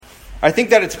I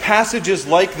think that it's passages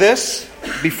like this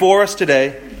before us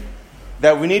today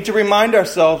that we need to remind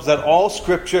ourselves that all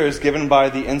Scripture is given by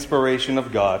the inspiration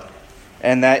of God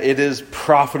and that it is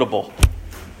profitable.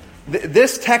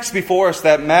 This text before us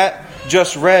that Matt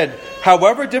just read,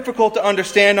 however difficult to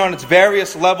understand on its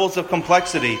various levels of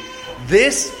complexity,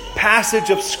 this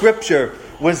passage of Scripture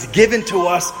was given to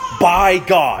us by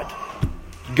God.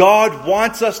 God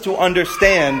wants us to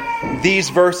understand these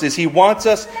verses. He wants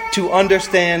us to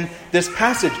understand this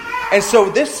passage. And so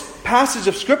this passage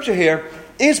of Scripture here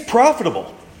is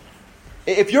profitable.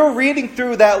 If you're reading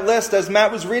through that list as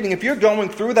Matt was reading, if you're going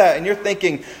through that and you're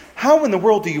thinking, how in the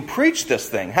world do you preach this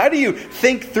thing? How do you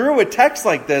think through a text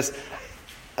like this?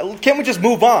 Can't we just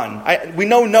move on? We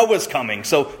know Noah's coming,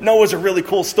 so Noah's a really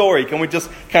cool story. Can we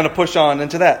just kind of push on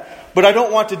into that? But I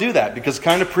don't want to do that, because the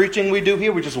kind of preaching we do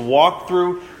here, we just walk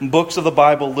through books of the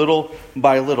Bible little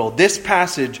by little. This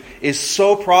passage is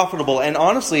so profitable, and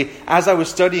honestly, as I was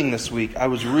studying this week, I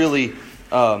was really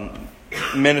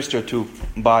ministered to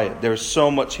by it. There's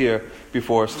so much here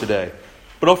before us today.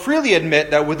 But I'll freely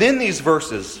admit that within these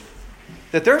verses,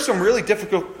 that there are some really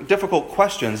difficult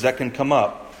questions that can come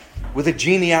up with a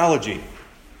genealogy.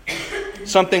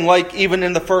 Something like even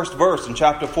in the first verse in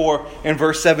chapter 4 and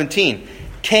verse 17.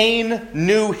 Cain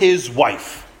knew his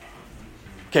wife.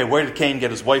 Okay, where did Cain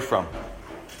get his wife from?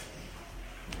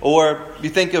 Or you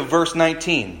think of verse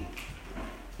 19.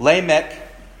 Lamech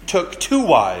took 2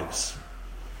 wives.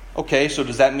 Okay, so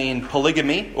does that mean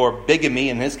polygamy or bigamy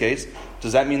in his case?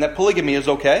 Does that mean that polygamy is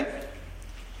okay?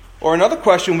 Or another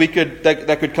question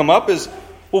that could come up is,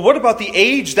 well, what about the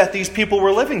age that these people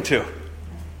were living to?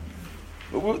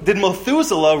 Did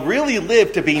Methuselah really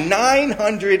live to be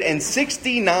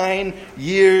 969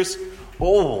 years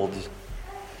old?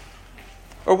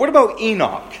 Or what about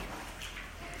Enoch?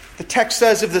 The text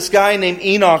says of this guy named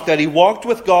Enoch that he walked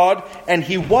with God and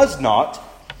he was not,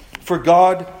 for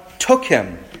God took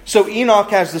him. So Enoch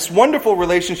has this wonderful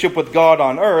relationship with God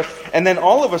on earth, and then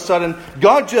all of a sudden,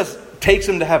 God just takes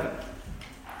him to heaven.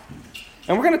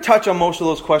 And we're going to touch on most of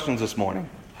those questions this morning.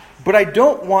 But I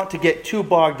don't want to get too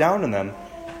bogged down in them,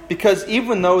 because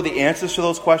even though the answers to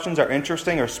those questions are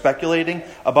interesting, or speculating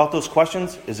about those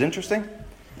questions is interesting,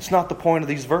 it's not the point of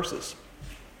these verses.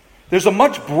 There's a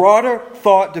much broader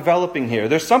thought developing here.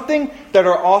 There's something that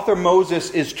our author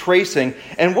Moses is tracing,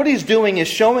 and what he's doing is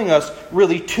showing us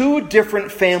really 2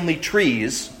 different family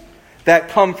trees that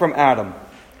come from Adam.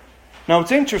 Now,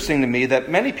 it's interesting to me that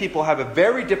many people have a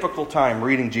very difficult time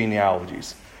reading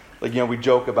genealogies. Like, we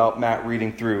joke about Matt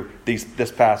reading through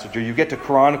this passage, or you get to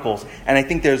Chronicles, and I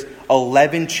think there's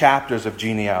 11 chapters of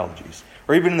genealogies.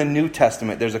 Or even in the New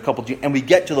Testament, there's a couple, and we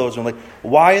get to those, and we're like,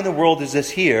 why in the world is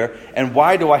this here, and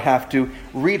why do I have to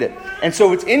read it? And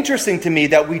so it's interesting to me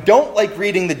that we don't like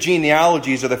reading the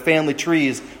genealogies or the family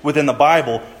trees within the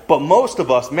Bible, but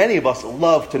many of us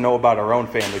love to know about our own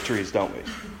family trees, don't we?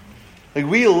 Like,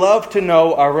 we love to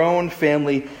know our own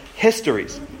family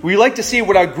histories. We like to see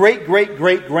what our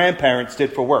great-great-great-grandparents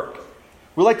did for work.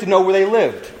 We like to know where they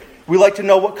lived. We like to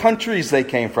know what countries they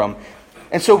came from.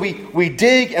 And so we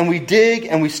dig and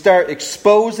we start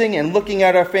exposing and looking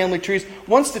at our family trees.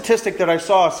 One statistic that I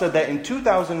saw said that in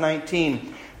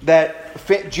 2019,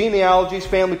 that genealogies,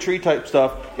 family tree type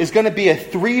stuff, is going to be a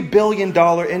 $3 billion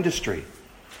industry.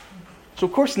 So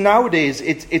of course nowadays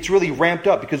it's really ramped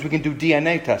up because we can do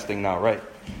DNA testing now, right?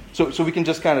 So we can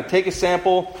just kind of take a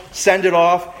sample, send it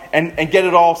off, and get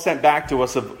it all sent back to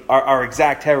us of our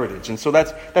exact heritage. And so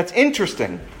that's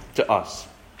interesting to us.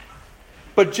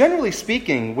 But generally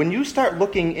speaking, when you start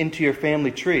looking into your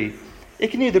family tree,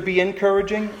 it can either be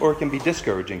encouraging or it can be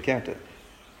discouraging, can't it?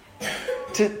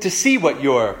 To see what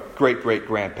your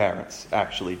great-great-grandparents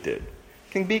actually did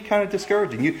can be kind of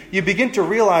discouraging. You begin to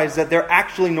realize that they're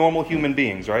actually normal human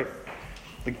beings, right?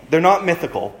 Like, they're not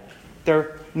mythical.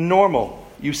 They're normal.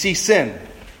 You see sin.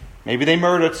 Maybe they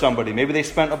murdered somebody. Maybe they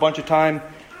spent a bunch of time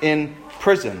in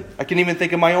prison. I can even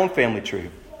think of my own family tree.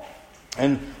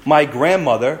 And my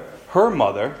grandmother, her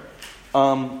mother,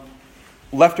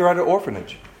 left her at an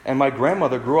orphanage. And my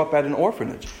grandmother grew up at an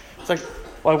orphanage. It's like,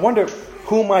 well, I wonder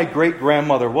who my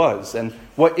great-grandmother was and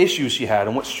what issues she had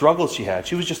and what struggles she had.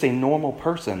 She was just a normal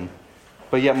person.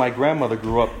 But yet my grandmother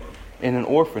grew up in an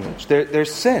orphanage.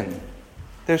 There's sin.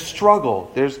 There's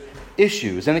struggle. There's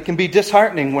issues. And it can be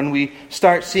disheartening when we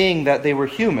start seeing that they were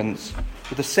humans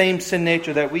with the same sin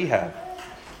nature that we have.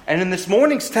 And in this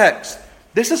morning's text,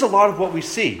 this is a lot of what we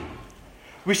see.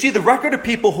 We see the record of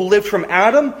people who lived from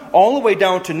Adam all the way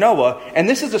down to Noah, and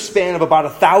this is a span of about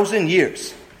 1,000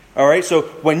 years. All right, so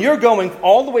when you're going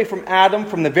all the way from Adam,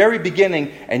 from the very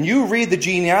beginning, and you read the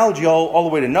genealogy all the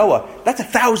way to Noah, that's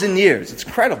 1,000 years. It's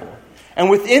incredible. And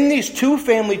within these two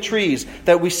family trees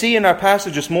that we see in our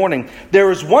passage this morning, there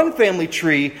is one family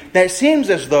tree that seems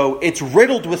as though it's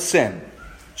riddled with sin,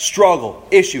 struggle,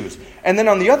 issues. And then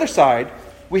on the other side,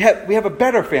 we have a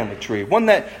better family tree, one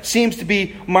that seems to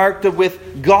be marked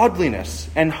with godliness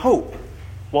and hope,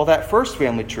 while that first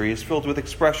family tree is filled with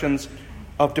expressions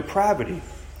of depravity.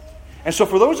 And so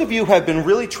for those of you who have been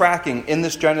really tracking in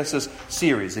this Genesis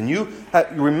series, and you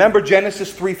remember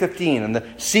Genesis 3:15, and the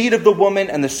seed of the woman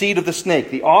and the seed of the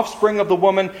snake, the offspring of the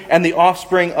woman and the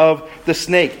offspring of the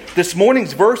snake, this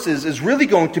morning's verses is really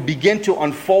going to begin to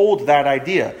unfold that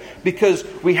idea. Because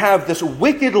we have this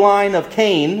wicked line of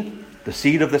Cain, the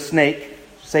seed of the snake,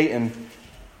 Satan,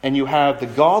 and you have the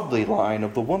godly line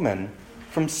of the woman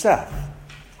from Seth.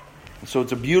 And so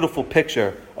it's a beautiful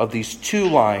picture of these two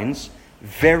lines,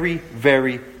 very,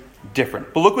 very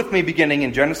different. But look with me beginning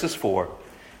in Genesis 4,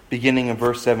 beginning in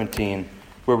verse 17,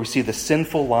 where we see the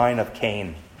sinful line of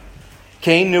Cain.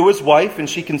 Cain knew his wife, and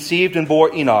she conceived and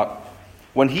bore Enoch.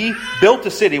 When Cain built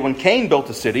a city,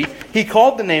 he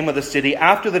called the name of the city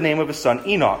after the name of his son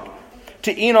Enoch.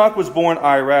 To Enoch was born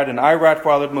Irad, and Irad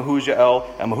fathered Mehujael,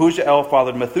 and Mehujael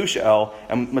fathered Methushael,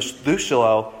 and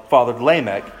Methushael fathered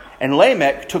Lamech. And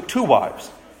Lamech took two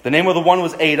wives. The name of the one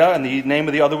was Ada, and the name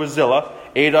of the other was Zillah.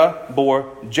 Ada bore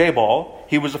Jabal.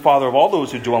 He was the father of all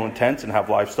those who dwell in tents and have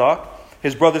livestock.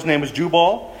 His brother's name was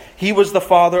Jubal. He was the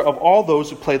father of all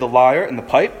those who play the lyre and the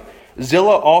pipe.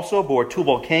 Zillah also bore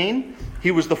Tubal-Cain.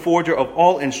 He was the forger of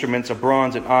all instruments of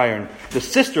bronze and iron. The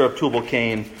sister of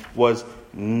Tubal-Cain was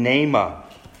Naamah.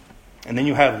 And then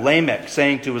you have Lamech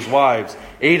saying to his wives,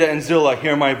 Ada and Zillah,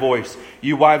 hear my voice.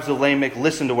 You wives of Lamech,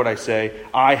 listen to what I say.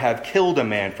 I have killed a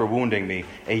man for wounding me,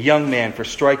 a young man for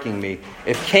striking me.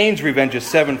 If Cain's revenge is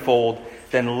sevenfold,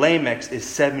 then Lamech's is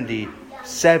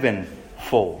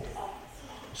 77-fold.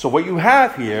 So what you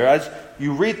have here, as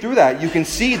you read through that, you can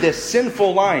see this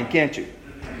sinful line, can't you?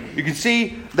 You can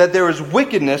see that there is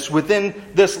wickedness within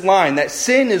this line, that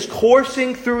sin is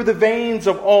coursing through the veins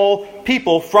of all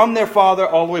people from their father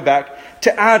all the way back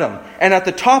to Adam. And at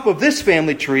the top of this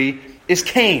family tree is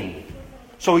Cain.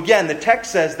 So again, the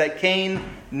text says that Cain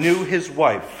knew his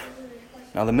wife.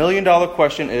 Now the million-dollar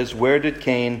question is, where did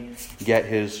Cain get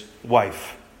his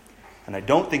wife? And I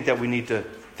don't think that we need to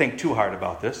think too hard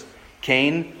about this.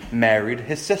 Cain married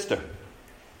his sister.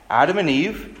 Adam and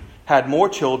Eve had more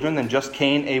children than just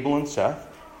Cain, Abel, and Seth.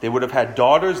 They would have had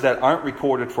daughters that aren't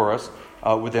recorded for us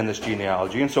within this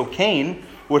genealogy. And so Cain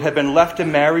would have been left to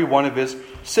marry one of his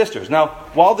sisters. Now,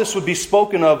 while this would be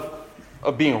spoken of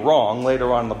being wrong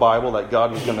later on in the Bible, that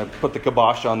God was going to put the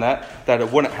kibosh on that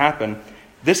it wouldn't happen,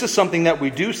 this is something that we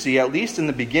do see, at least in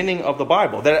the beginning of the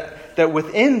Bible, that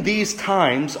within these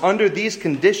times, under these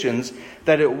conditions,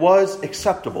 that it was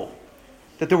acceptable.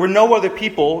 That there were no other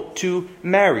people to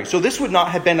marry. So this would not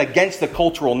have been against the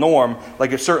cultural norm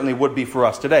like it certainly would be for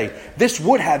us today. This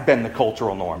would have been the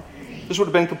cultural norm. This would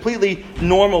have been completely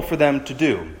normal for them to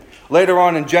do. Later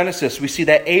on in Genesis, we see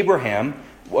that Abraham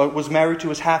was married to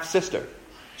his half-sister.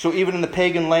 So even in the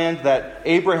pagan land that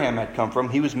Abraham had come from,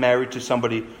 he was married to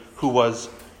somebody who was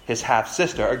his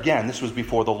half-sister. Again, this was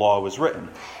before the law was written.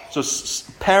 So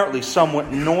apparently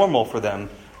somewhat normal for them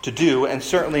to do, and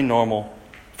certainly normal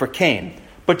for Cain.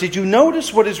 But did you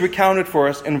notice what is recounted for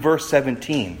us in verse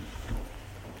 17?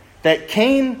 That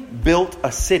Cain built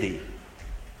a city.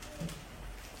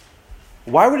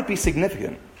 Why would it be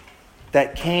significant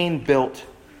that Cain built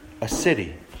a city?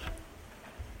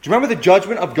 Do you remember the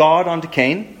judgment of God onto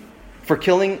Cain for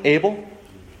killing Abel?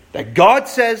 That God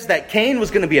says that Cain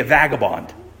was going to be a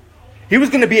vagabond. He was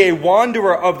going to be a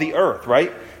wanderer of the earth,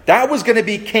 right? That was going to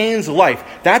be Cain's life.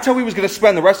 That's how he was going to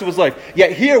spend the rest of his life.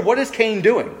 Yet here, what is Cain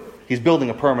doing? He's building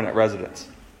a permanent residence.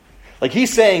 Like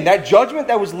he's saying that judgment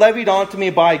that was levied onto me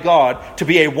by God to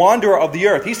be a wanderer of the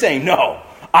earth, he's saying, no,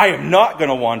 I am not going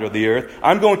to wander the earth.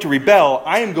 I'm going to rebel.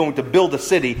 I am going to build a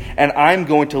city, and I'm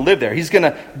going to live there. He's going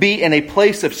to be in a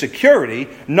place of security,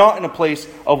 not in a place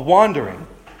of wandering,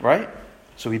 right?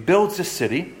 So he builds this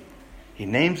city. He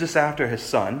names this after his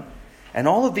son. And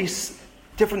all of these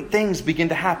different things begin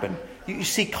to happen. You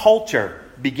see culture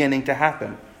beginning to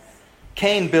happen.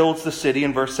 Cain builds the city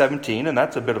in verse 17, and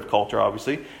that's a bit of culture,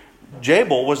 obviously.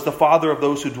 Jabal was the father of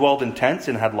those who dwelled in tents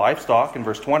and had livestock in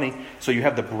verse 20. So you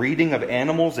have the breeding of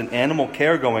animals and animal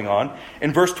care going on.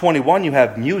 In verse 21, you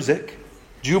have music.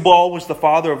 Jubal was the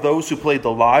father of those who played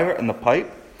the lyre and the pipe.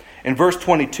 In verse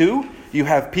 22, you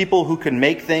have people who can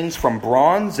make things from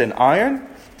bronze and iron.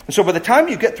 And so by the time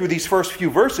you get through these first few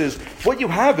verses, what you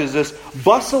have is this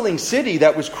bustling city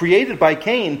that was created by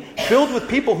Cain, filled with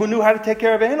people who knew how to take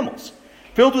care of animals.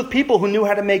 filled with people who knew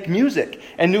how to make music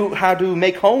and knew how to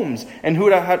make homes and who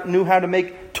knew how to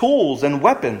make tools and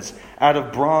weapons out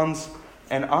of bronze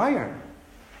and iron.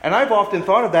 And I've often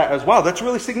thought of that as, wow, that's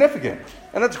really significant.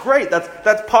 And that's great.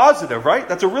 That's positive, right?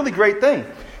 That's a really great thing.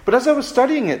 But as I was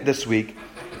studying it this week,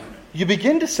 you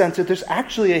begin to sense that there's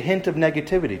actually a hint of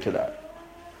negativity to that.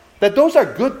 That those are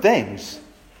good things,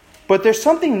 but there's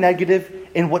something negative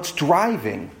in what's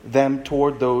driving them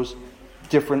toward those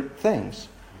different things.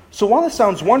 So while it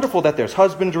sounds wonderful that there's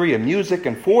husbandry and music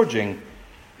and forging,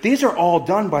 these are all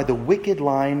done by the wicked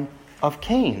line of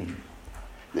Cain.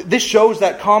 This shows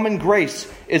that common grace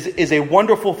is a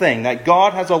wonderful thing, that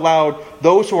God has allowed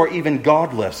those who are even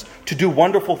godless to do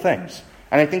wonderful things.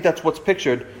 And I think that's what's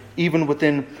pictured even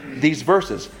within these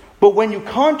verses. But when you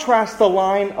contrast the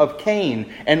line of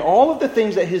Cain and all of the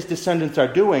things that his descendants are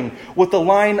doing with the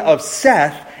line of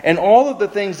Seth and all of the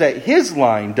things that his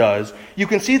line does, you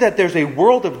can see that there's a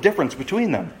world of difference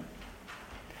between them.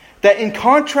 That in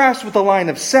contrast with the line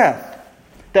of Seth,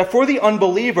 that for the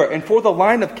unbeliever and for the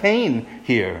line of Cain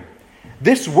here,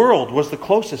 this world was the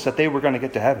closest that they were going to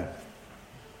get to heaven.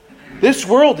 This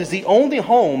world is the only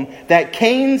home that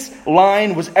Cain's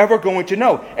line was ever going to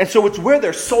know. And so it's where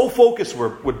their sole focus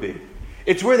would be.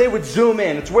 It's where they would zoom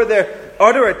in. It's where their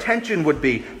utter attention would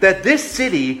be. That this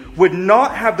city would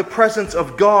not have the presence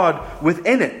of God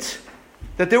within it.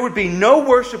 That there would be no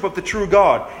worship of the true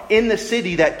God in the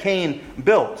city that Cain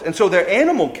built. And so their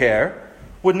animal care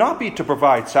would not be to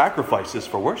provide sacrifices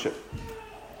for worship.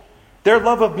 Their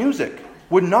love of music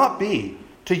would not be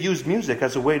to use music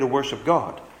as a way to worship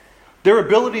God. Their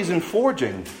abilities in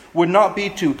forging would not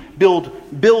be to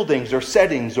build buildings or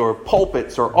settings or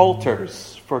pulpits or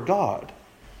altars for God.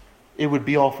 It would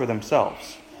be all for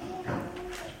themselves.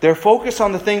 Their focus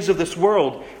on the things of this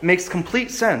world makes complete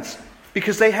sense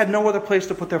because they had no other place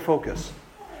to put their focus.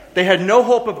 They had no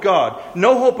hope of God,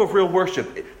 no hope of real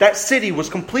worship. That city was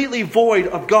completely void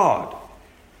of God.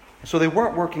 So they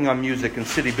weren't working on music and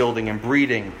city building and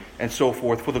breeding and so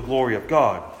forth for the glory of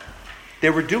God. They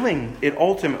were doing it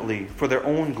ultimately for their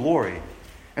own glory.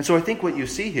 And so I think what you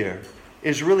see here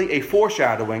is really a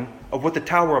foreshadowing of what the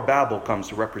Tower of Babel comes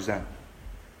to represent.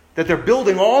 That they're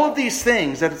building all of these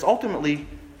things that it's ultimately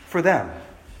for them.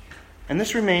 And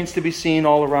this remains to be seen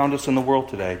all around us in the world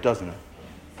today, doesn't it?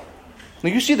 Now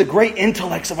you see the great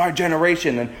intellects of our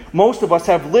generation, and most of us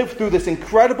have lived through this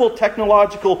incredible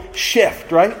technological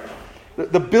shift, right?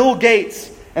 The Bill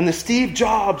Gates and the Steve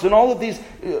Jobs and all of these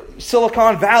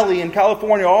Silicon Valley in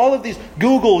California, all of these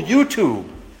Google, YouTube.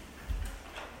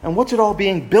 And what's it all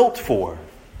being built for?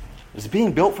 Is it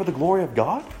being built for the glory of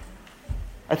God?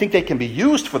 I think they can be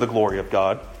used for the glory of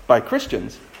God by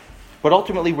Christians, but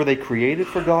ultimately were they created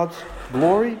for God's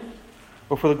glory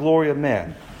or for the glory of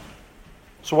man?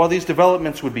 So while these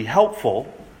developments would be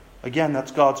helpful, again,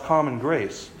 that's God's common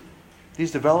grace,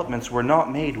 these developments were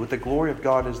not made with the glory of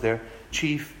God as their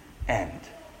chief end.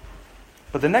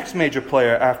 But the next major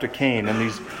player after Cain and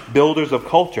these builders of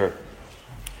culture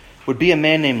would be a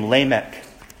man named Lamech.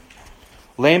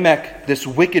 Lamech, this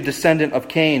wicked descendant of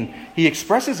Cain, he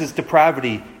expresses his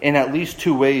depravity in at least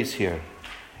two ways here.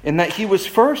 In that he was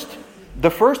the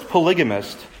first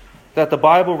polygamist that the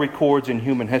Bible records in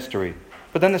human history.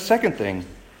 But then the second thing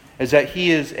is that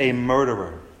he is a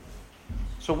murderer.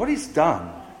 So what he's done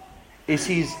is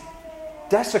he's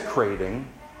desecrating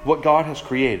what God has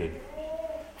created.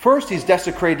 First, he's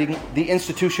desecrating the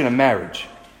institution of marriage.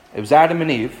 It was Adam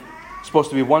and Eve,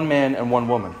 supposed to be one man and one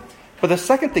woman. But the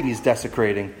second thing he's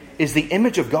desecrating is the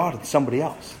image of God in somebody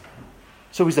else.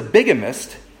 So he's a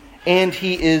bigamist and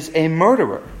he is a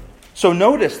murderer. So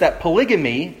notice that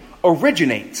polygamy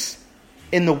originates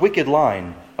in the wicked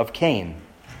line of Cain.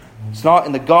 It's not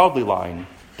in the godly line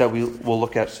that we will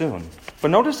look at soon. But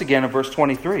notice again in verse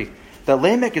 23 that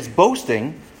Lamech is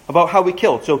boasting about how he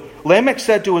killed. So Lamech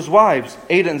said to his wives,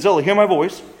 Ada and Zillah, hear my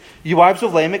voice. You wives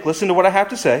of Lamech, listen to what I have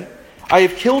to say. I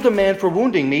have killed a man for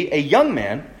wounding me, a young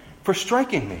man for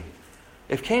striking me.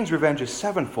 If Cain's revenge is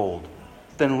sevenfold,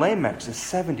 then Lamech's is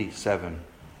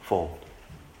 77-fold.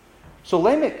 So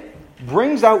Lamech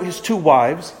brings out his two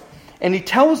wives and he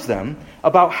tells them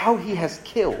about how he has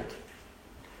killed.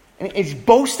 And he's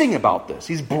boasting about this.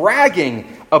 He's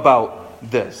bragging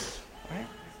about this. Right?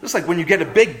 Just like when you get a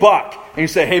big buck and you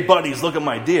say, hey buddies, look at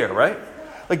my deer, right?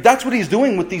 Like that's what he's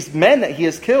doing with these men that he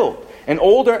has killed. An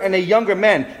older and a younger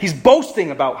man. He's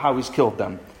boasting about how he's killed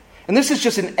them. And this is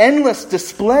just an endless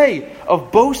display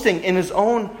of boasting in his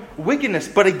own wickedness.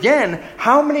 But again,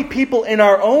 how many people in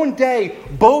our own day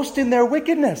boast in their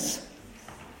wickedness?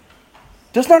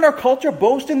 Does not our culture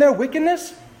boast in their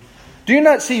wickedness? Do you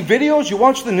not see videos? You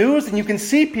watch the news and you can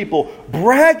see people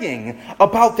bragging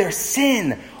about their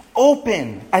sin.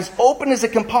 As open as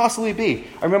it can possibly be.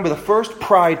 I remember the first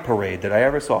Pride parade that I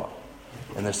ever saw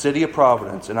in the city of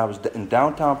Providence, and I was in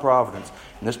downtown Providence,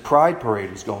 and this Pride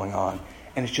parade was going on,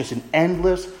 and it's just an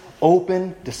endless,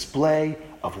 open display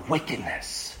of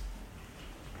wickedness.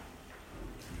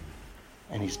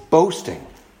 And he's boasting,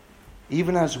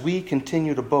 even as we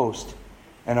continue to boast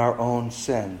in our own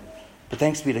sin. But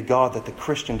thanks be to God that the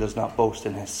Christian does not boast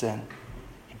in his sin.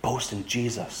 He boasts in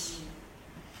Jesus.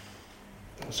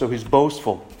 So he's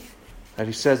boastful that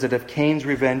he says that if Cain's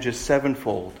revenge is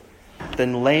sevenfold,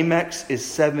 then Lamech's is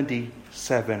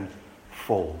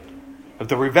 77-fold. If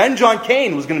the revenge on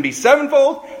Cain was going to be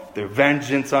sevenfold, the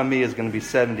vengeance on me is going to be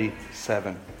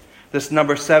 77. This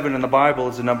number 7 in the Bible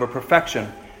is a number of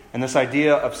perfection. And this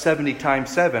idea of 70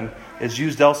 times 7 is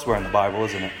used elsewhere in the Bible,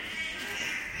 isn't it?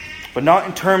 But not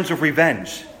in terms of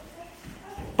revenge,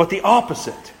 but the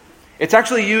opposite. It's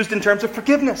actually used in terms of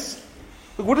forgiveness.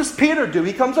 What does Peter do?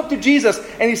 He comes up to Jesus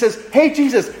and he says, "Hey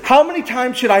Jesus, how many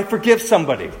times should I forgive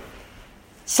somebody?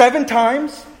 7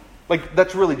 times?" Like,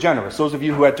 that's really generous. Those of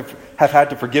you who have had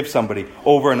to forgive somebody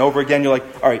over and over again, you're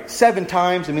like, all right, 7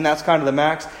 times. I mean, that's kind of the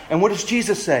max. And what does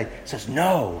Jesus say? He says,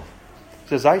 no. He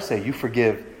says, I say you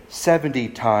forgive 70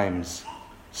 times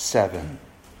 7.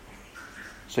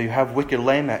 So you have wicked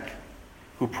Lamech,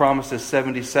 who promises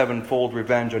 77-fold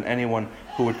revenge on anyone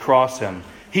who would cross him.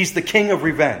 He's the king of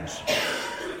revenge.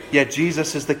 Yet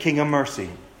Jesus is the king of mercy.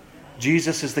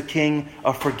 Jesus is the king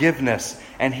of forgiveness.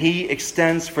 And he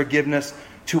extends forgiveness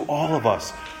to all of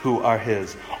us who are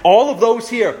his. All of those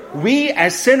here, we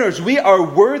as sinners, we are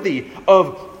worthy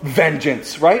of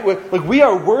vengeance, right? Like, we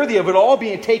are worthy of it all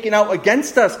being taken out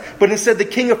against us. But instead the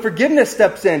king of forgiveness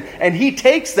steps in and he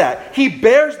takes that. He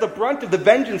bears the brunt of the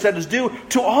vengeance that is due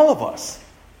to all of us.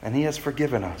 And he has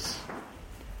forgiven us.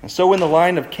 And so in the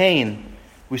line of Cain,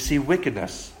 we see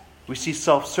wickedness. We see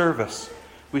self-service.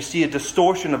 We see a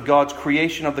distortion of God's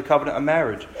creation of the covenant of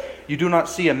marriage. You do not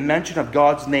see a mention of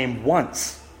God's name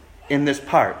once in this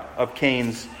part of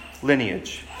Cain's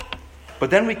lineage.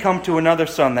 But then we come to another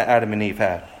son that Adam and Eve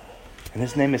had. And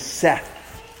his name is Seth.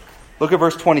 Look at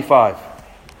verse 25.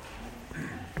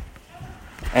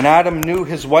 And Adam knew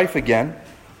his wife again,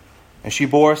 and she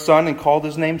bore a son and called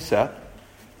his name Seth.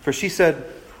 For she said,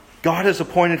 God has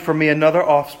appointed for me another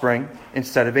offspring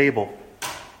instead of Abel.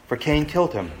 For Cain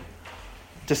killed him.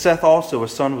 To Seth also a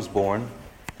son was born,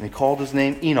 and he called his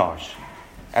name Enosh.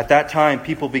 At that time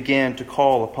people began to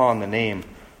call upon the name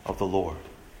of the Lord.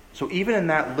 So even in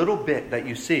that little bit that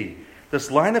you see, this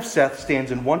line of Seth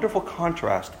stands in wonderful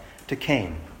contrast to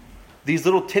Cain. These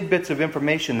little tidbits of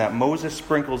information that Moses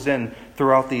sprinkles in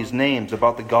throughout these names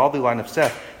about the godly line of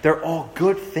Seth, they're all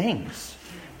good things.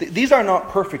 These are not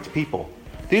perfect people.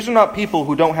 These are not people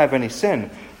who don't have any sin.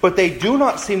 But they do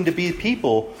not seem to be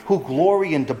people who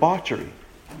glory in debauchery.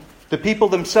 The people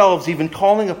themselves even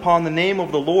calling upon the name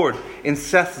of the Lord in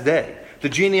Seth's day. The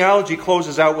genealogy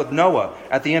closes out with Noah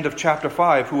at the end of chapter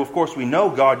 5, who of course we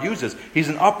know God uses. He's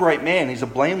an upright man. He's a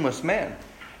blameless man.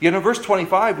 Yet in verse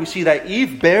 25 we see that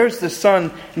Eve bears this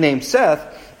son named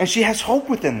Seth, and she has hope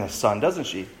within this son, doesn't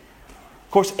she?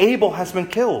 Of course, Abel has been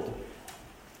killed.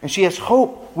 And she has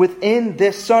hope within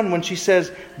this son when she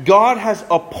says, God has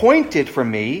appointed for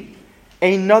me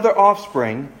another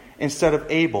offspring instead of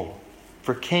Abel,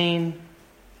 for Cain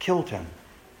killed him.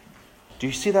 Do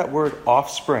you see that word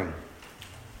offspring?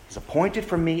 He's appointed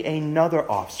for me another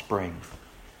offspring.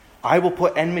 I will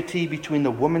put enmity between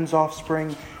the woman's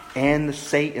offspring and the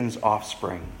Satan's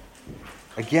offspring.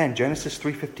 Again, Genesis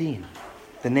 3:15.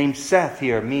 The name Seth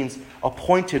here means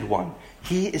appointed one.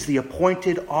 He is the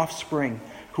appointed offspring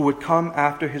who would come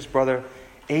after his brother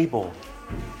Abel,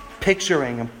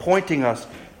 picturing and pointing us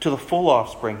to the full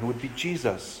offspring, who would be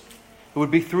Jesus. It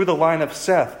would be through the line of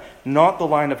Seth, not the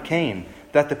line of Cain,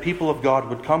 that the people of God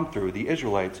would come through, the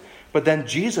Israelites. But then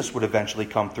Jesus would eventually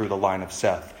come through the line of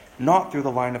Seth, not through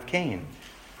the line of Cain.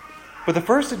 But the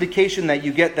first indication that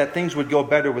you get that things would go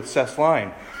better with Seth's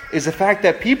line is the fact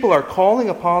that people are calling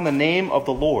upon the name of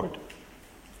the Lord.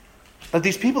 That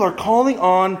these people are calling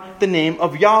on the name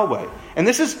of Yahweh. And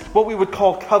this is what we would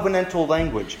call covenantal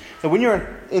language. That when you're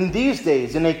in these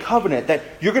days in a covenant, that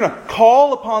you're going to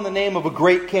call upon the name of a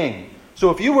great king. So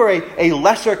if you were a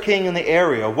lesser king in the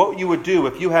area, what you would do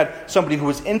if you had somebody who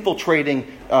was infiltrating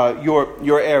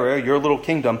your area, your little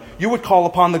kingdom, you would call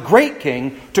upon the great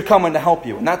king to come and to help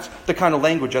you. And that's the kind of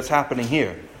language that's happening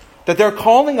here. That they're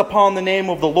calling upon the name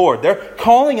of the Lord. They're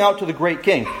calling out to the great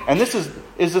King. And is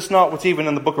this not what's even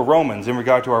in the book of Romans in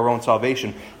regard to our own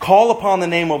salvation? Call upon the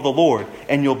name of the Lord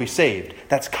and you'll be saved.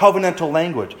 That's covenantal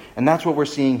language. And that's what we're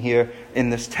seeing here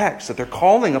in this text. That they're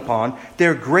calling upon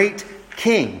their great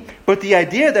King. But the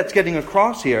idea that's getting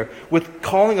across here with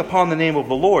calling upon the name of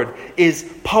the Lord is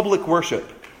public worship.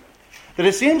 That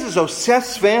it seems as though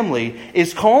Seth's family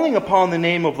is calling upon the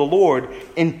name of the Lord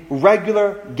in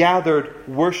regular gathered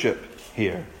worship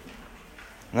here.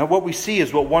 Now what we see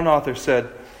is what one author said,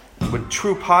 when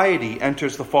true piety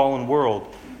enters the fallen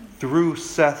world through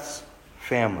Seth's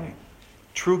family.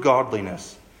 True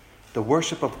godliness, the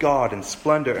worship of God in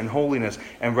splendor and holiness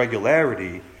and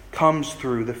regularity comes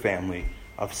through the family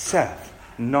of Seth,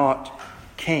 not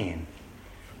Cain.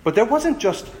 But there wasn't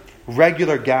just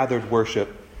regular gathered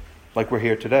worship like we're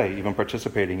here today, even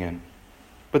participating in.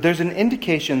 But there's an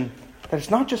indication that it's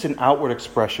not just an outward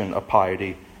expression of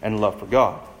piety and love for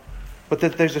God, but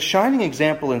that there's a shining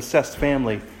example in Seth's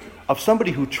family of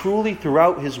somebody who truly,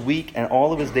 throughout his week and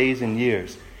all of his days and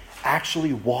years,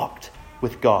 actually walked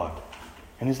with God.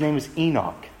 And his name is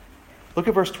Enoch. Look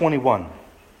at verse 21.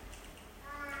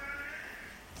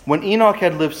 When Enoch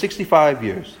had lived 65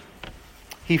 years,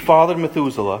 he fathered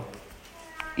Methuselah.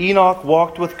 Enoch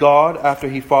walked with God after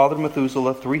he fathered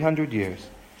Methuselah 300 years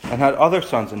and had other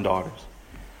sons and daughters.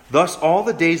 Thus all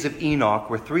the days of Enoch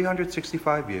were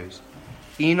 365 years.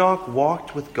 Enoch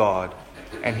walked with God,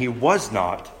 and he was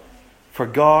not, for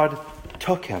God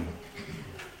took him.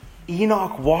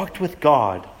 Enoch walked with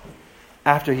God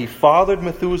after he fathered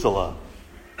Methuselah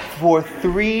for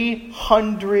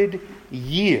 300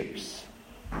 years.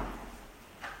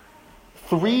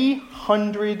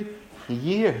 300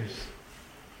 years.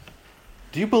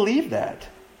 Do you believe that?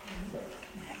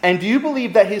 And do you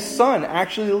believe that his son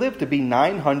actually lived to be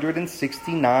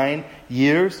 969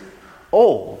 years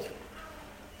old?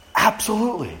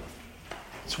 Absolutely.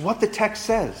 It's what the text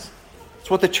says. It's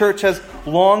what the church has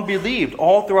long believed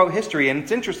all throughout history. And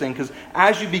it's interesting because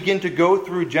as you begin to go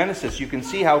through Genesis, you can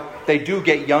see how they do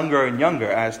get younger and younger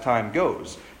as time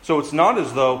goes. So it's not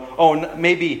as though,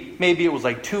 maybe it was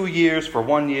like 2 years for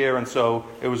 1 year, and so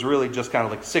it was really just kind of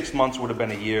like 6 months would have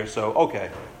been a year. So, okay,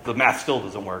 the math still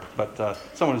doesn't work, but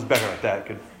someone who's better at that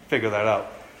could figure that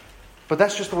out. But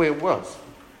that's just the way it was.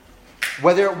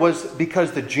 Whether it was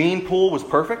because the gene pool was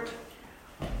perfect,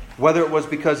 whether it was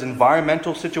because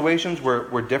environmental situations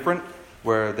were different,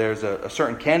 where there's a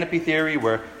certain canopy theory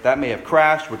where that may have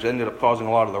crashed, which ended up causing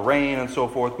a lot of the rain and so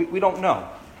forth, we don't know.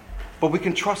 But we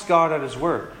can trust God at his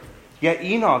word. Yet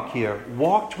Enoch here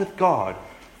walked with God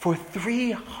for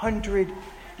 300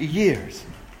 years.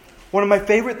 One of my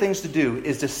favorite things to do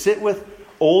is to sit with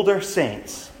older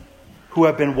saints who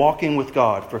have been walking with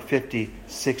God for 50,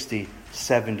 60,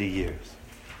 70 years.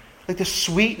 Like the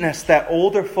sweetness that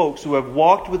older folks who have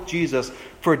walked with Jesus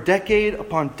for decade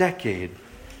upon decade,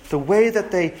 the way that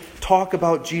they talk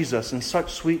about Jesus in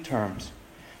such sweet terms,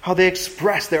 how they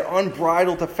express their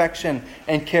unbridled affection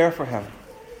and care for him.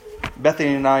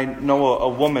 Bethany and I know a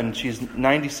woman, she's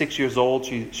 96 years old,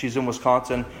 she's in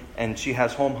Wisconsin, and she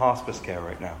has home hospice care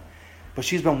right now. But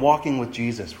she's been walking with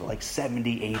Jesus for like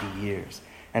 70, 80 years.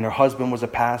 And her husband was a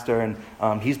pastor,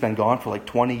 and he's been gone for like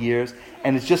 20 years.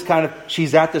 And it's just kind of,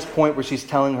 she's at this point where she's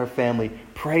telling her family,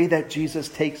 pray that Jesus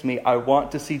takes me. I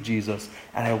want to see Jesus,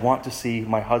 and I want to see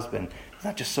my husband. Isn't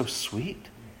that just so sweet?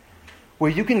 Where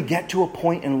you can get to a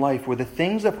point in life where the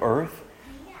things of earth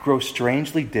grow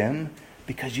strangely dim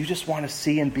because you just want to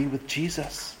see and be with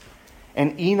Jesus.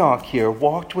 And Enoch here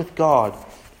walked with God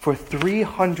for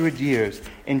 300 years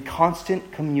in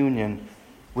constant communion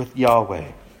with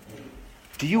Yahweh.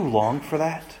 Do you long for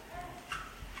that?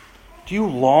 Do you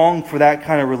long for that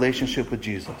kind of relationship with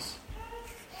Jesus?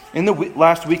 In the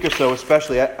last week or so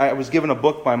especially, I was given a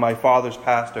book by my father's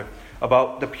pastor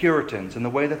about the Puritans and the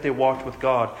way that they walked with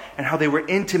God and how they were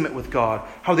intimate with God,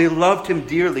 how they loved him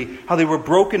dearly, how they were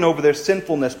broken over their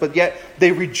sinfulness, but yet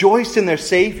they rejoiced in their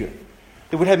Savior.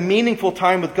 They would have meaningful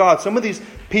time with God. Some of these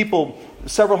people,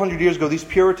 several hundred years ago, these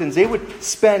Puritans, they would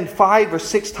spend 5 or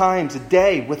 6 times a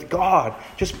day with God,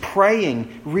 just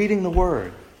praying, reading the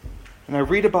Word. And I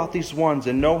read about these ones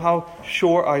and know how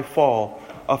sure I fall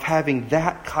of having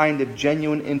that kind of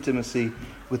genuine intimacy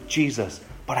with Jesus.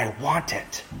 But I want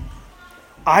it.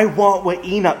 I want what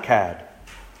Enoch had.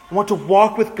 I want to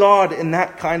walk with God in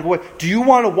that kind of way. Do you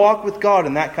want to walk with God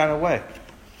in that kind of way?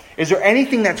 Is there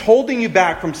anything that's holding you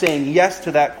back from saying yes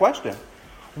to that question?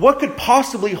 What could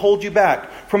possibly hold you back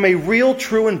from a real,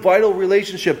 true, and vital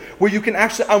relationship where you can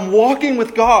actually, I'm walking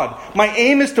with God. My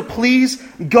aim is to please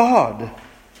God.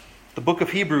 The book of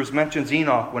Hebrews mentions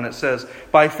Enoch when it says,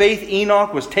 by faith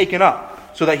Enoch was taken up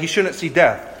so that he shouldn't see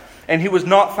death. And he was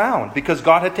not found, because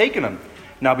God had taken him.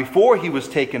 Now before he was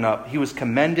taken up, he was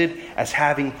commended as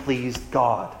having pleased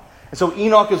God. And so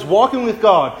Enoch is walking with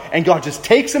God, and God just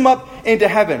takes him up into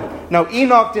heaven. Now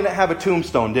Enoch didn't have a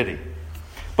tombstone, did he?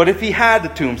 But if he had the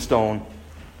tombstone,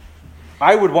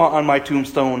 I would want on my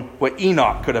tombstone what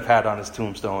Enoch could have had on his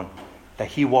tombstone. That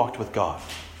he walked with God.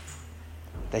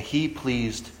 That he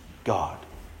pleased God.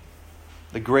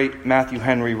 The great Matthew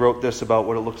Henry wrote this about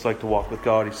what it looks like to walk with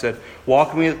God. He said,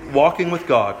 walking with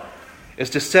God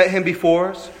is to set him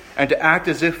before us and to act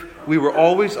as if we were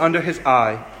always under his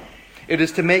eye. It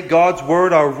is to make God's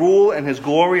word our rule and his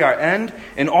glory our end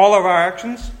in all of our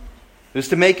actions. It is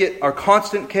to make it our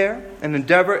constant care and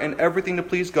endeavor in everything to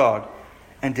please God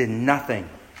and in nothing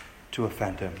to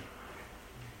offend him.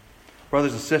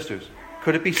 Brothers and sisters,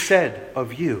 could it be said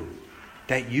of you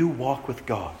that you walk with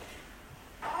God?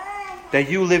 That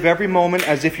you live every moment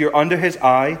as if you're under his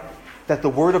eye, that the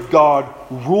word of God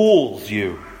rules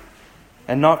you,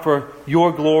 and not for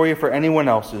your glory or for anyone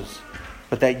else's,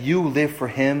 but that you live for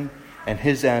him and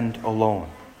his end alone.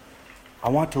 I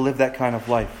want to live that kind of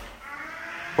life.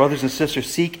 Brothers and sisters,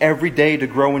 seek every day to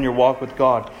grow in your walk with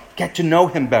God. Get to know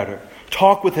him better.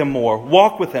 Talk with him more.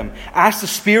 Walk with him. Ask the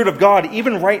Spirit of God,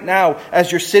 even right now as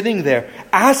you're sitting there,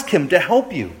 ask him to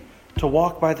help you to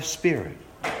walk by the Spirit.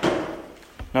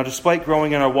 Now, despite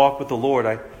growing in our walk with the Lord,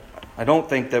 I don't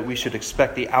think that we should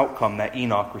expect the outcome that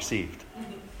Enoch received.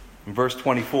 In verse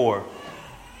 24,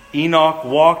 Enoch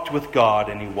walked with God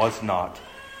and he was not,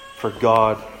 for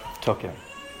God took him.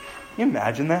 Can you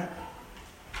imagine that?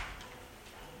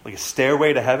 Like a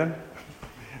stairway to heaven?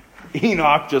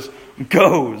 Enoch just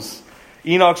goes.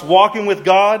 Enoch's walking with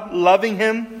God, loving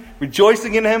him,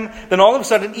 rejoicing in him. Then all of a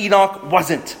sudden Enoch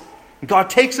wasn't.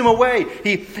 God takes him away.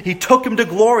 He took him to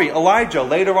glory. Elijah,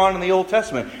 later on in the Old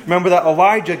Testament. Remember that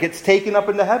Elijah gets taken up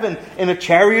into heaven in a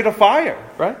chariot of fire,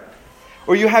 right?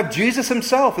 Or you have Jesus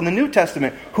himself in the New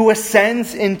Testament who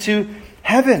ascends into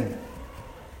heaven.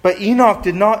 But Enoch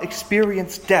did not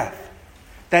experience death.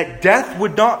 That death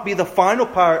would not be the final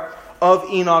part of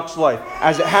Enoch's life.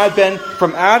 As it had been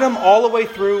from Adam all the way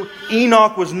through,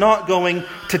 Enoch was not going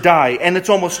to die. And it's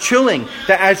almost chilling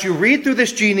that as you read through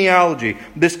this genealogy,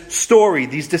 this story,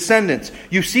 these descendants,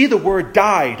 you see the word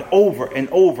died over and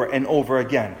over and over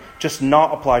again, just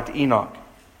not applied to Enoch.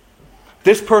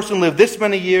 This person lived this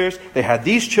many years, they had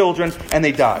these children, and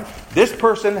they died. This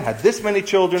person had this many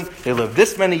children, they lived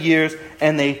this many years,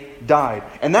 and they died.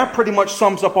 And that pretty much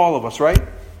sums up all of us, right?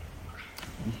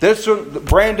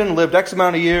 Brandon lived X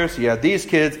amount of years, he had these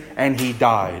kids, and he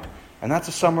died. And that's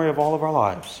a summary of all of our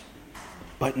lives.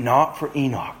 But not for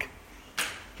Enoch.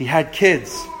 He had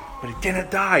kids, but he didn't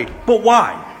die. But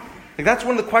why? Like, that's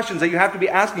one of the questions that you have to be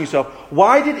asking yourself.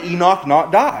 Why did Enoch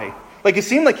not die? Like, it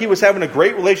seemed like he was having a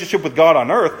great relationship with God on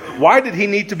earth. Why did he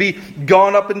need to be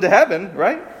gone up into heaven,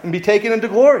 right? And be taken into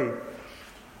glory?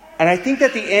 And I think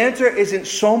that the answer isn't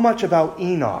so much about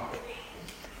Enoch.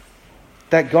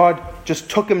 That God just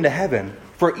took him to heaven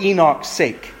for Enoch's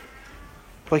sake.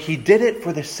 But he did it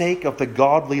for the sake of the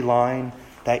godly line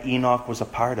that Enoch was a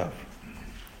part of.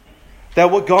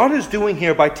 That what God is doing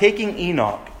here by taking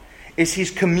Enoch is he's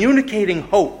communicating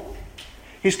hope.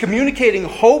 He's communicating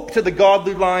hope to the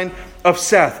godly line of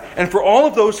Seth and for all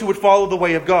of those who would follow the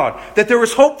way of God. That there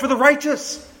is hope for the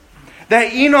righteous.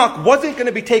 That Enoch wasn't going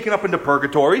to be taken up into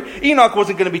purgatory. Enoch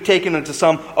wasn't going to be taken into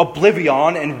some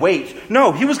oblivion and wait.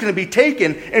 No, he was going to be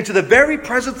taken into the very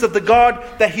presence of the God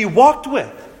that he walked with.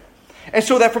 And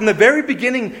so that from the very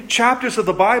beginning chapters of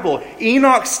the Bible,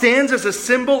 Enoch stands as a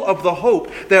symbol of the hope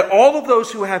that all of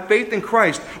those who have faith in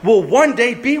Christ will one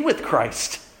day be with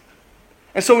Christ.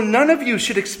 And so none of you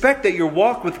should expect that your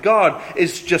walk with God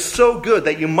is just so good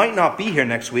that you might not be here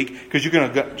next week because you're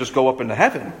going to just go up into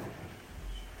heaven.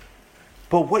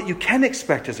 But what you can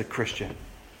expect as a Christian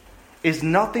is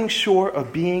nothing short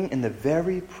of being in the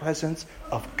very presence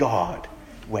of God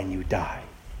when you die.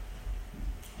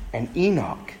 And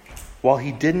Enoch, while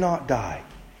he did not die,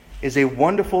 is a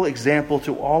wonderful example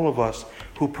to all of us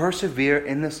who persevere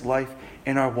in this life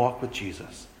in our walk with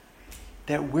Jesus.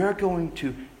 That we're going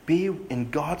to be in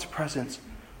God's presence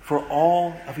for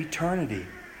all of eternity.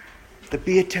 The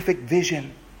beatific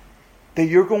vision. That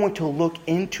you're going to look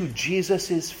into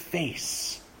Jesus'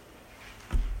 face.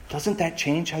 Doesn't that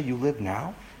change how you live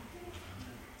now?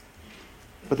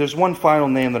 But there's one final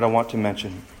name that I want to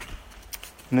mention.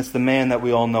 And it's the man that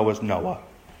we all know as Noah.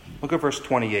 Look at verse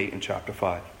 28 in chapter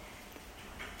 5.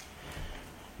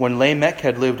 When Lamech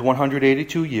had lived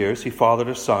 182 years, he fathered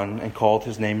a son and called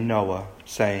his name Noah,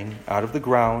 saying, out of the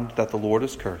ground that the Lord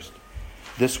has cursed,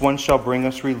 this one shall bring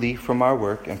us relief from our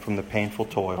work and from the painful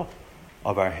toil.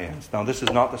 of our hands. Now, this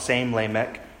is not the same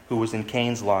Lamech who was in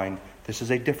Cain's line. This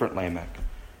is a different Lamech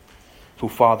who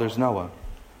fathers Noah.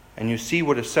 And you see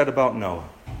what is said about Noah.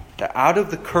 That out of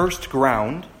the cursed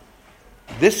ground,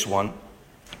 this one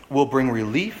will bring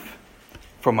relief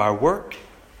from our work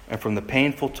and from the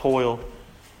painful toil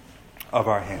of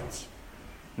our hands.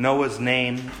 Noah's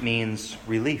name means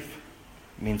relief.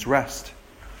 It means rest.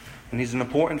 And he's an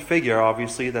important figure,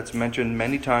 obviously, that's mentioned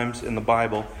many times in the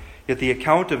Bible. Yet the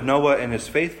account of Noah and his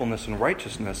faithfulness and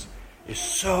righteousness is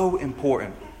so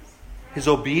important. His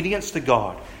obedience to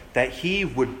God, that he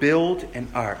would build an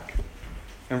ark.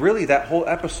 And really, that whole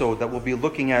episode that we'll be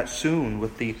looking at soon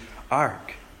with the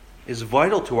ark is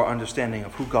vital to our understanding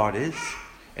of who God is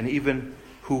and even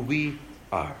who we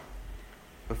are.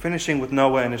 But finishing with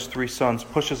Noah and his 3 sons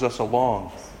pushes us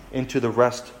along into the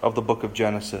rest of the book of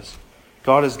Genesis.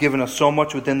 God has given us so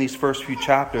much within these first few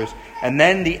chapters. And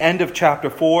then the end of chapter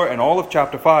 4 and all of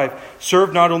chapter 5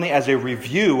 serve not only as a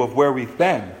review of where we've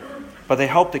been, but they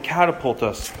help to catapult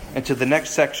us into the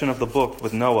next section of the book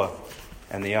with Noah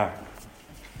and the ark.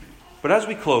 But as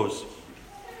we close,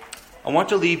 I want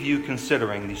to leave you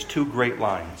considering these 2 great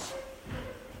lines.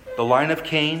 The line of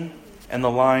Cain and the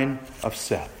line of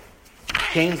Seth.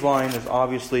 Cain's line is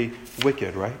obviously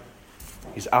wicked, right?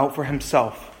 He's out for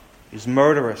himself. He's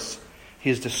murderous. He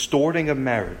is distorting of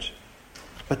marriage.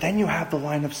 But then you have the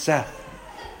line of Seth,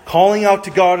 calling out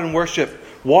to God in worship,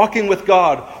 walking with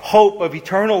God, hope of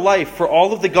eternal life for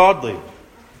all of the godly.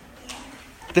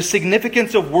 The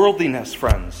significance of worldliness,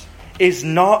 friends, is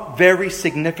not very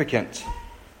significant.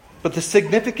 But the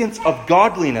significance of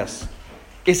godliness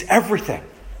is everything.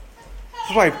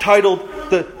 That's why I've titled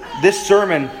this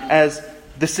sermon as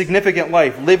The Significant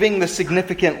Life, Living the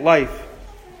Significant Life.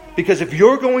 Because if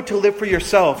you're going to live for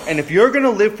yourself, and if you're going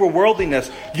to live for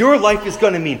worldliness, your life is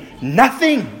going to mean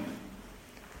nothing.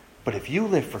 But if you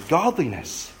live for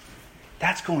godliness,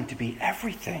 that's going to be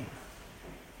everything.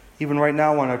 Even right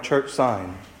now on our church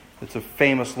sign, it's a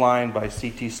famous line by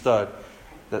C.T. Studd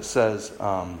that says,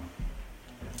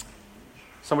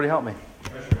 somebody help me.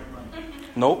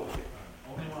 Nope.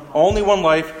 Only one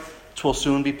life, 'twill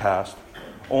soon be past.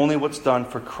 Only what's done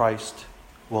for Christ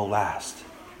will last.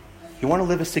 You want to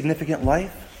live a significant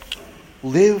life?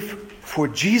 Live for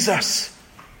Jesus.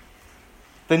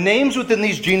 The names within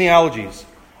these genealogies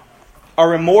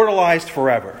are immortalized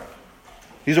forever.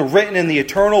 These are written in the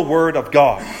eternal Word of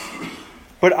God.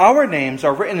 But our names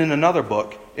are written in another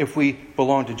book if we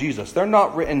belong to Jesus. They're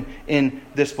not written in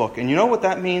this book. And you know what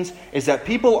that means? Is that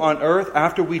people on earth,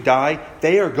 after we die,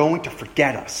 they are going to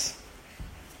forget us.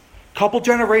 Couple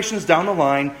generations down the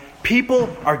line,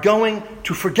 people are going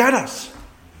to forget us.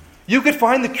 You could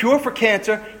find the cure for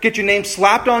cancer, get your name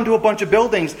slapped onto a bunch of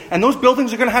buildings, and those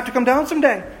buildings are going to have to come down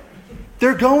someday.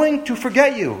 They're going to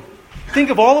forget you. Think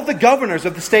of all of the governors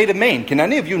of the state of Maine. Can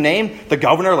any of you name the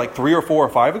governor like 3 or 4 or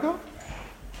 5 ago?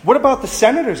 What about the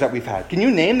senators that we've had? Can you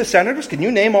name the senators? Can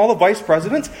you name all the vice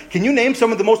presidents? Can you name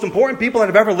some of the most important people that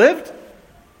have ever lived?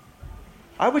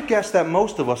 I would guess that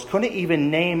most of us couldn't even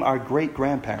name our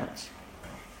great-grandparents.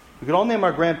 We could all name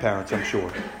our grandparents, I'm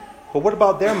sure. But what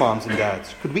about their moms and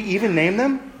dads? Could we even name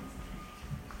them?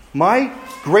 My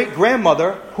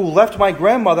great-grandmother, who left my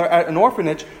grandmother at an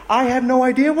orphanage, I have no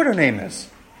idea what her name is.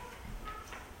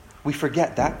 We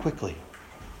forget that quickly.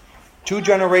 2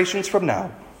 generations from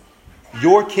now,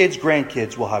 your kids'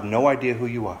 grandkids will have no idea who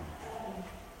you are.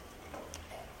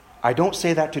 I don't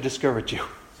say that to discourage you.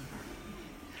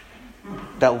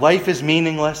 That life is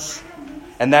meaningless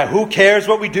and that who cares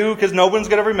what we do because no one's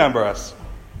going to remember us.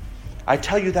 I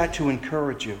tell you that to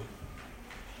encourage you.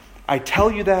 I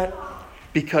tell you that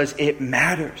because it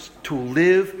matters to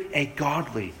live a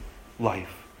godly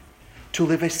life. To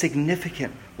live a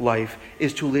significant life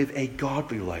is to live a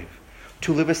godly life.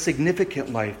 To live a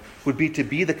significant life would be to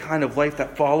be the kind of life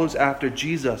that follows after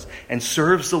Jesus and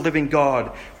serves the living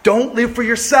God. Don't live for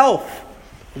yourself.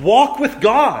 Walk with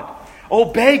God.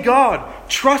 Obey God.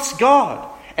 Trust God.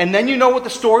 And then you know what the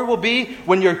story will be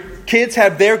when your kids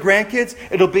have their grandkids?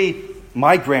 It'll be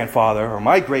my grandfather or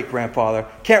my great-grandfather.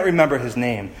 Can't remember his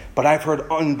name, but I've heard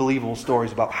unbelievable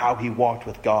stories about how he walked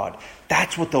with God.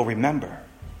 That's what they'll remember.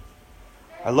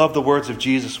 I love the words of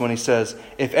Jesus when he says,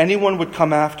 "If anyone would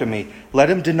come after me, let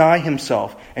him deny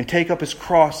himself and take up his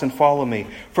cross and follow me.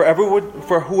 For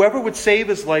whoever would save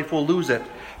his life will lose it.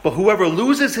 But whoever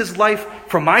loses his life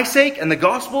for my sake and the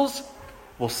gospel's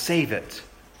will save it.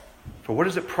 For what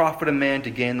does it profit a man to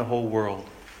gain the whole world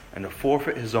and to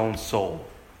forfeit his own soul?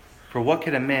 For what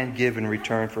can a man give in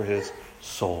return for his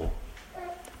soul?"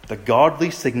 The godly,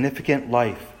 significant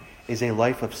life is a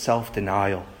life of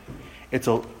self-denial. It's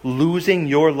a losing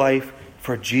your life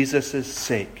for Jesus'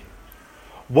 sake.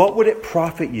 What would it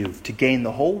profit you to gain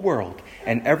the whole world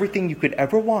and everything you could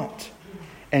ever want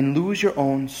and lose your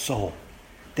own soul?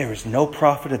 There is no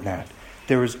profit in that.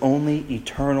 There is only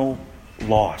eternal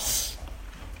loss.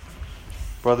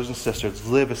 Brothers and sisters,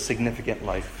 live a significant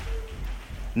life.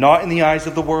 Not in the eyes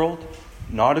of the world,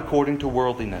 not according to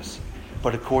worldliness,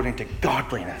 but according to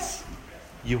godliness.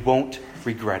 You won't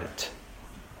regret it.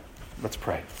 Let's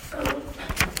pray.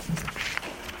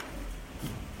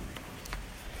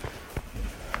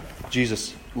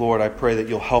 Jesus, Lord, I pray that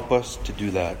you'll help us to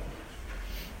do that.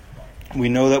 We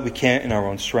know that we can't in our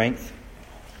own strength.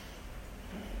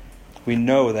 We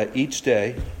know that each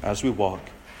day, as we walk,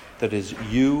 that is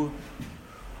you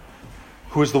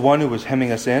who is the one who is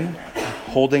hemming us in,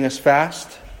 holding us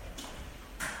fast,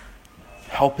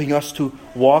 helping us to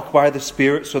walk by the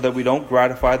Spirit so that we don't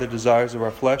gratify the desires of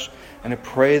our flesh. And I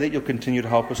pray that you'll continue to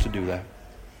help us to do that.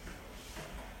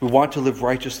 We want to live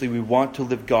righteously. We want to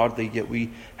live godly, yet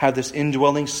we have this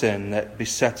indwelling sin that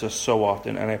besets us so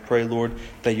often. And I pray, Lord,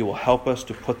 that you will help us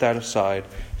to put that aside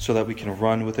so that we can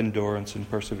run with endurance and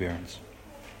perseverance.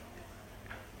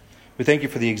 We thank you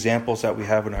for the examples that we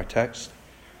have in our text.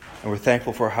 And we're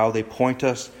thankful for how they point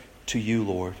us to you,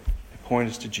 Lord. They point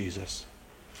us to Jesus.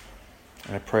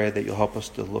 And I pray that you'll help us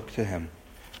to look to him,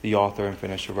 the author and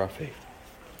finisher of our faith.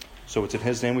 So it's in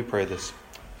his name we pray this.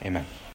 Amen.